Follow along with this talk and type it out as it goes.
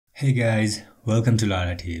Hey guys, welcome to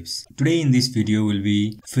Laratips. Today in this video we'll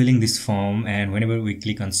be filling this form, and whenever we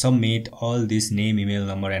click on submit, all this name, email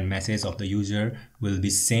number and message of the user will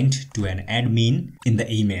be sent to an admin in the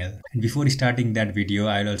email. And before starting that video,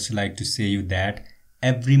 I'd also like to say you that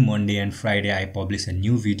every Monday and Friday I publish a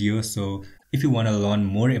new video. So if you want to learn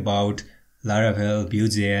more about Laravel,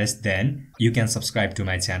 Vue.js, then you can subscribe to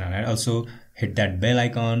my channel and also hit that bell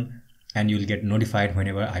icon, and you'll get notified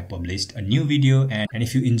whenever I published a new video. And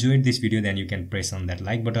if you enjoyed this video, then you can press on that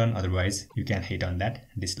like button, otherwise you can hit on that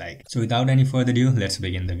dislike. So without any further ado, let's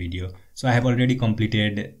begin the video. So I have already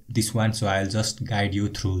completed this one, so I'll just guide you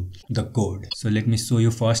through the code. So let me show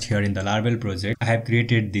you first. Here in the Laravel project, I have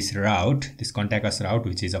created this route, this contact us route,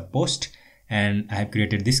 which is a post, and I have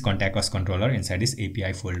created this contact us controller inside this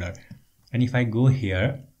API folder. And if I go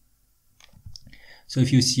here, so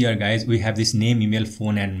if you see here guys, we have this name, email,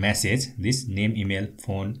 phone and message, this name, email,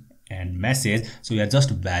 phone and message. So we are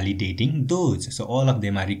just validating those. So all of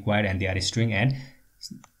them are required and they are string, and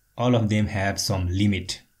all of them have some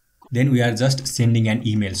limit. Then we are just sending an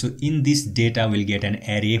email. So in this data we'll get an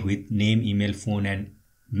array with name, email, phone and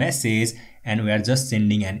message, and we are just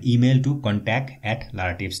sending an email to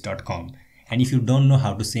contact@laratips.com. And if you don't know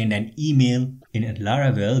how to send an email in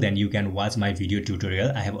Laravel, then you can watch my video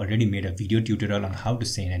tutorial. I have already made a video tutorial on how to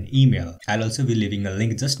send an email. I'll also be leaving a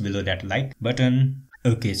link just below that like button.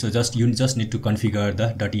 Okay, so you just need to configure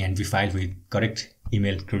the .env file with correct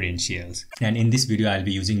email credentials. And in this video, I'll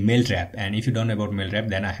be using Mailtrap. And if you don't know about Mailtrap,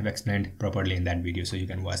 then I have explained properly in that video, so you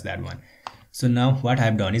can watch that one. So now what I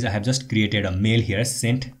have done is I have just created a mail here,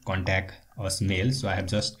 sent contact us mail. So I have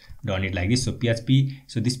just done it like this. So PHP,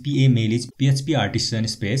 so this PA mail is PHP artisan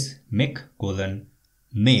space make colon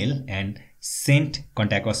mail and sent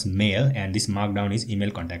contact us mail, and this markdown is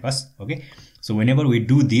email contact us. Okay, so whenever we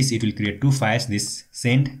do this, it will create two files, this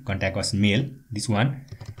send contact us mail, this one,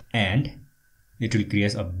 and it will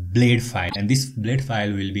create a blade file, and this blade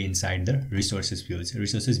file will be inside the resources views,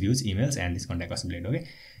 emails, and this contact us blade. Okay,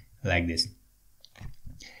 like this.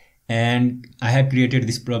 And I have created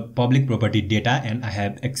this public property data, and I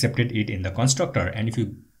have accepted it in the constructor. And if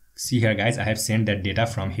you see here guys, I have sent that data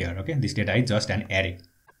from here. Okay, this data is just an array,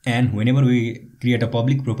 and whenever we create a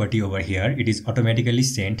public property over here, it is automatically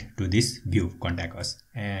sent to this view contact us.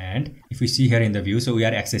 And if we see here in the view, so we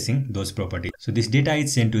are accessing those properties. So this data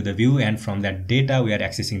is sent to the view, and from that data we are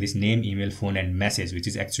accessing this name, email, phone and message, which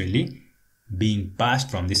is actually being passed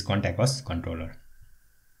from this contact us controller.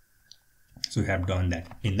 So we have done that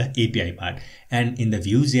in the API part. And in the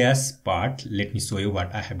Vue.js part, let me show you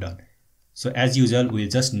what I have done. So as usual, we'll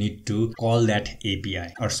just need to call that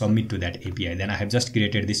API or submit to that API. Then I have just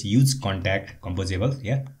created this use contact composable,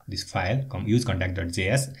 yeah, this file use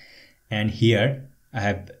contact.js, and here I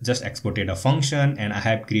have just exported a function, and I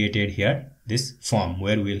have created here this form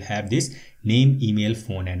where we'll have this name, email,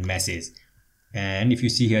 phone and message. And if you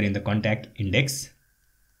see here in the contact index,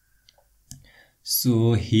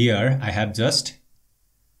 so here I have just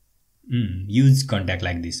use contact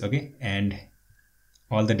like this. Okay, and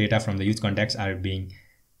all the data from the use contacts are being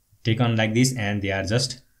taken like this, and they are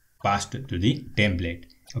just passed to the template.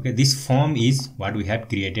 Okay, this form is what we have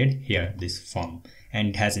created here, this form, and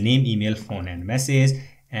it has name, email, phone and message.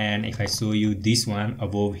 And if I show you this one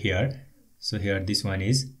above here, so here this one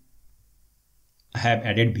is, I have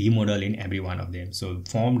added v model in every one of them. So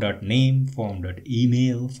form.name,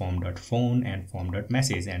 form.email, form.phone and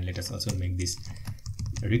form.message. And let us also make this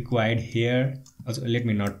required here. Also, let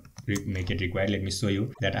me not make it required. Let me show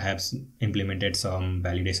you that I have implemented some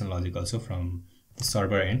validation logic also from the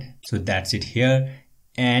server end. So that's it here.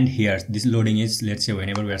 And here this loading is, let's say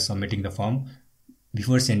whenever we are submitting the form,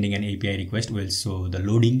 before sending an API request, we'll show the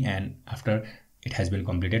loading, and after it has been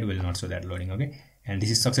completed, we'll not show that loading. Okay. And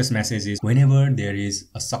this is success message is whenever there is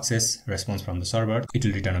a success response from the server, it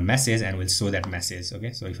will return a message and will show that message.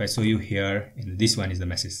 Okay, so if I show you here, in this one is the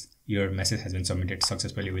message, your message has been submitted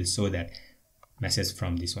successfully, will show that message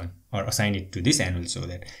from this one, or assign it to this and will show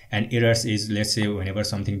that. And errors is, let's say whenever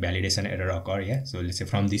something validation error occur, yeah, so let's say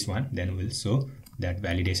from this one, then we'll show that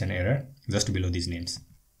validation error just below these names.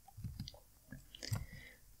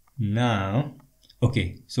 Now,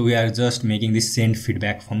 okay, so we are just making this send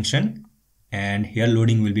feedback function. And here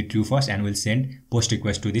loading will be true first, and we'll send post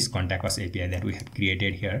request to this contact us API that we have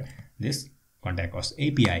created here, this contact us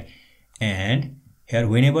API. And here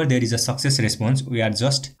whenever there is a success response, we are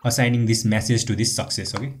just assigning this message to this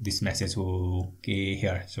success. Okay, this message, okay,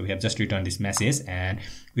 here. So we have just returned this message, and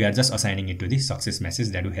we are just assigning it to the success message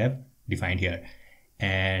that we have defined here.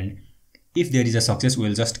 And If there is a success,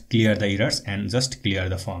 we'll just clear the errors and just clear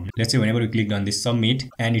the form. Let's say whenever we clicked on this submit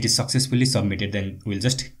and it is successfully submitted, then we'll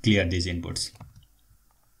just clear these inputs.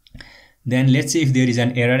 Then let's say if there is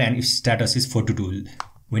an error and if status is 422.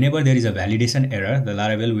 Whenever there is a validation error, the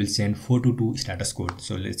Laravel will send 422 status code.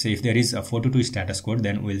 So let's say if there is a 422 status code,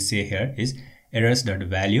 then we'll say here is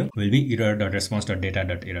errors.value will be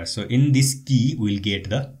error.response.data.error. So in this key, we'll get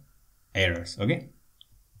the errors. Okay.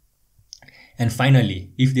 And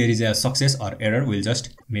finally, if there is a success or error, we'll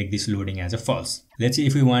just make this loading as a false. Let's say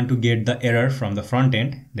if we want to get the error from the front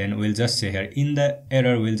end, then we'll just say here in the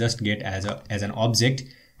error, we'll just get as an object.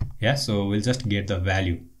 Yeah, so we'll just get the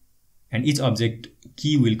value, and each object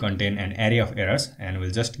key will contain an array of errors, and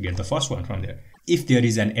we'll just get the first one from there. If there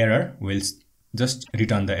is an error, we'll just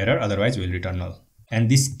return the error, otherwise we'll return null. And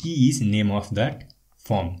this key is name of that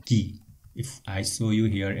form key. If I show you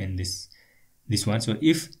here in this one, so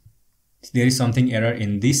if there is something error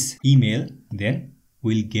in this email, then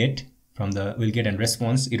we'll get a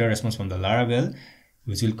response, error response from the Laravel,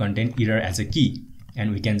 which will contain error as a key,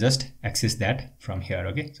 and we can just access that from here.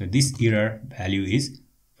 Okay, so this error value is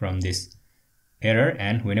from this error,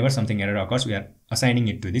 and whenever something error occurs, we are assigning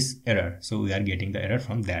it to this error, so we are getting the error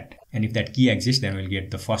from that. And if that key exists, then we'll get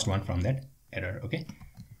the first one from that error. Okay,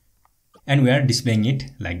 and we are displaying it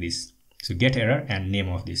like this. So get error and name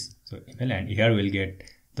of this, so email, and here we'll get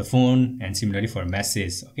the phone, and similarly for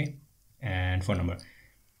message. Okay, and phone number.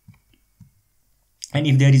 And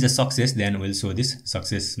if there is a success, then we'll show this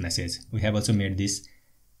success message. We have also made this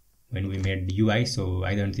when we made the UI, so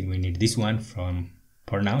I don't think we need this one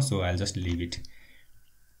for now, so I'll just leave it.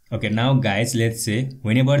 Okay, now guys, let's say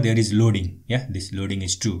whenever there is loading, yeah, this loading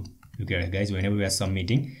is true. Look at it, guys, whenever we are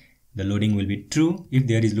submitting, the loading will be true. If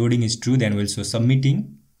there is loading is true, then we'll show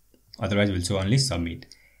submitting, otherwise we'll show only submit.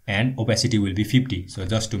 And opacity will be 50, so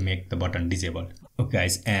just to make the button disabled. Okay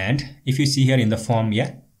guys, and if you see here in the form,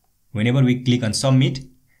 yeah, whenever we click on submit,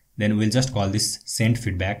 then we'll just call this send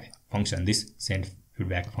feedback function,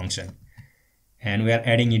 and we are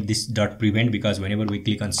adding it this .prevent, because whenever we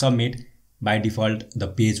click on submit, by default the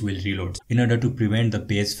page will reload. In order to prevent the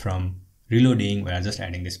page from reloading, we are just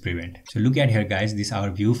adding this prevent. So look at here guys, this our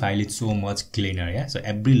view file is so much cleaner. Yeah, so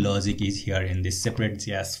every logic is here in this separate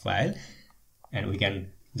JS file, and we can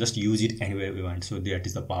just use it anywhere we want. So that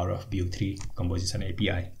is the power of Vue 3 composition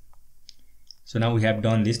API. So now we have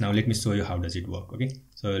done this. Now let me show you how does it work. Okay,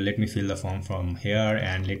 so let me fill the form from here,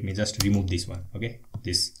 and let me just remove this one. Okay,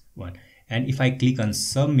 this one. And if I click on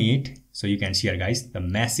submit, so you can see here guys, the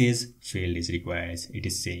message field is required, it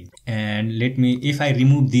is saying. And if I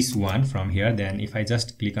remove this one from here, then if I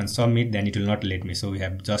just click on submit, then it will not let me. So we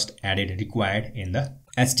have just added required in the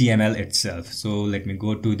HTML itself. So let me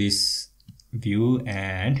go to this view,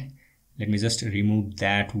 and let me just remove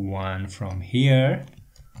that one from here,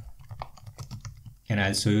 and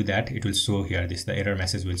I'll show you that it will show here, the error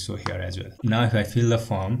message will show here as well. Now if I fill the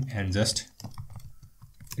form and just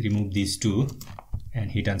remove these two and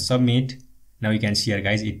hit on submit, now you can see here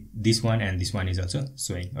guys, this one and this one is also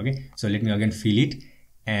showing. Okay, so let me again fill it,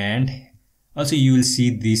 and also you will see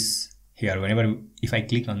this here, if I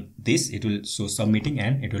click on this, it will show submitting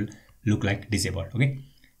and it will look like disabled. Okay,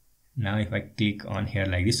 now if I click on here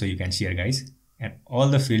like this, so you can see here guys, and all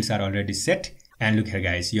the fields are already set, and look here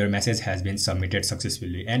guys, your message has been submitted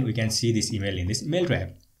successfully, and we can see this email in this mail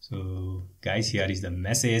trap. So guys, here is the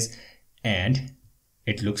message, and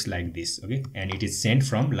it looks like this. Okay, and it is sent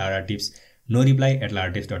from Laratips, no reply at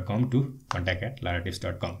laratips.com to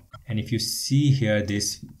contact@laratips.com. And if you see here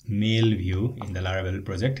this mail view in the Laravel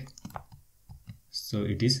project, so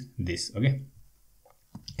it is this. Okay,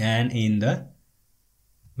 and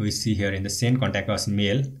we see here in the send contact us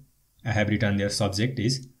mail, I have written their subject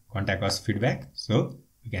is contact us feedback, so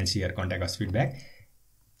you can see here contact us feedback.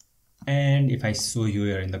 And if I show you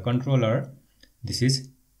here in the controller, this is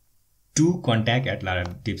to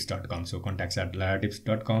contact@laratips.com, so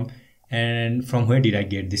contacts@laratips.com. And from where did I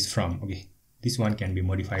get this from? Okay, this one can be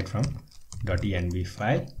modified from .env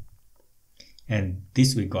file, and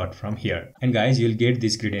this we got from here. And guys, you'll get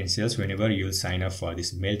these credentials whenever you'll sign up for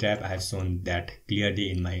this mail trap. I have shown that clearly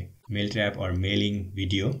in my mail trap or mailing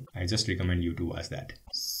video. I just recommend you to watch that.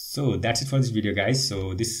 So that's it for this video guys.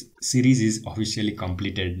 So this series is officially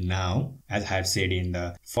completed now, as I have said in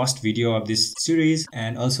the first video of this series,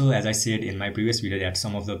 and also as I said in my previous video that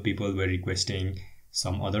some of the people were requesting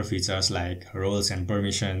some other features like roles and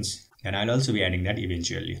permissions, and I'll also be adding that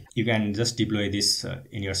eventually. You can just deploy this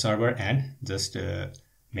in your server and just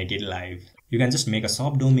make it live. You can just make a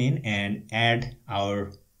subdomain and add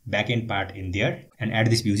our backend part in there, and add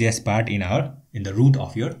this vuejs part in the root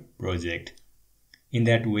of your project. In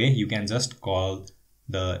that way, you can just call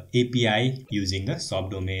the API using the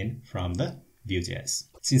subdomain from the vuejs.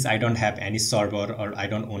 Since I don't have any server, or I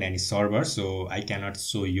don't own any server, so I cannot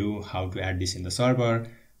show you how to add this in the server,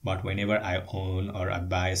 but whenever I own or I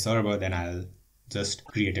buy a server, then I'll just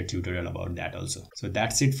create a tutorial about that also. So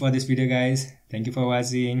that's it for this video, guys. Thank you for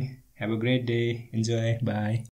watching. Have a great day. Enjoy. Bye.